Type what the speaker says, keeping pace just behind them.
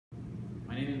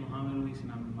Muhammad Luis,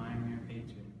 and I'm a Miyamura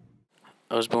Patriot.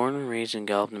 I was born and raised in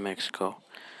Gallup, New Mexico.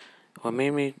 What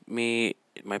made me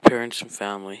my parents and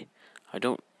family. I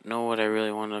don't know what I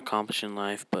really want to accomplish in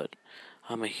life, but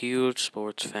I'm a huge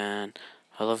sports fan.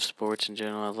 I love sports in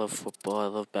general. I love football. I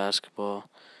love basketball,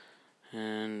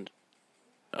 and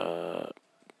uh,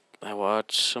 I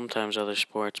watch sometimes other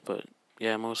sports, but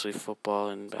yeah, mostly football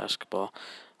and basketball.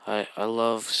 I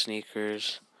love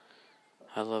sneakers.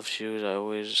 I love shoes. I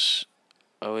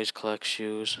always collect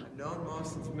shoes. I've known Mo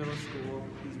since middle school.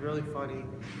 He's really funny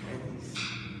and he's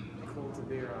cool to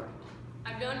be around.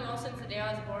 I've known Mo since the day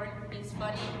I was born. He's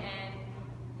funny, and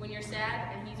when you're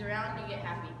sad and he's around, you get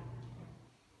happy.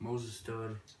 Mo's a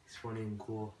stud. He's funny and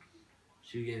cool.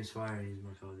 Shoe game's fire, and he's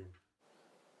my cousin.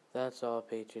 That's all,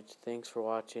 Patriots. Thanks for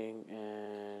watching,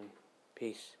 and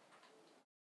peace.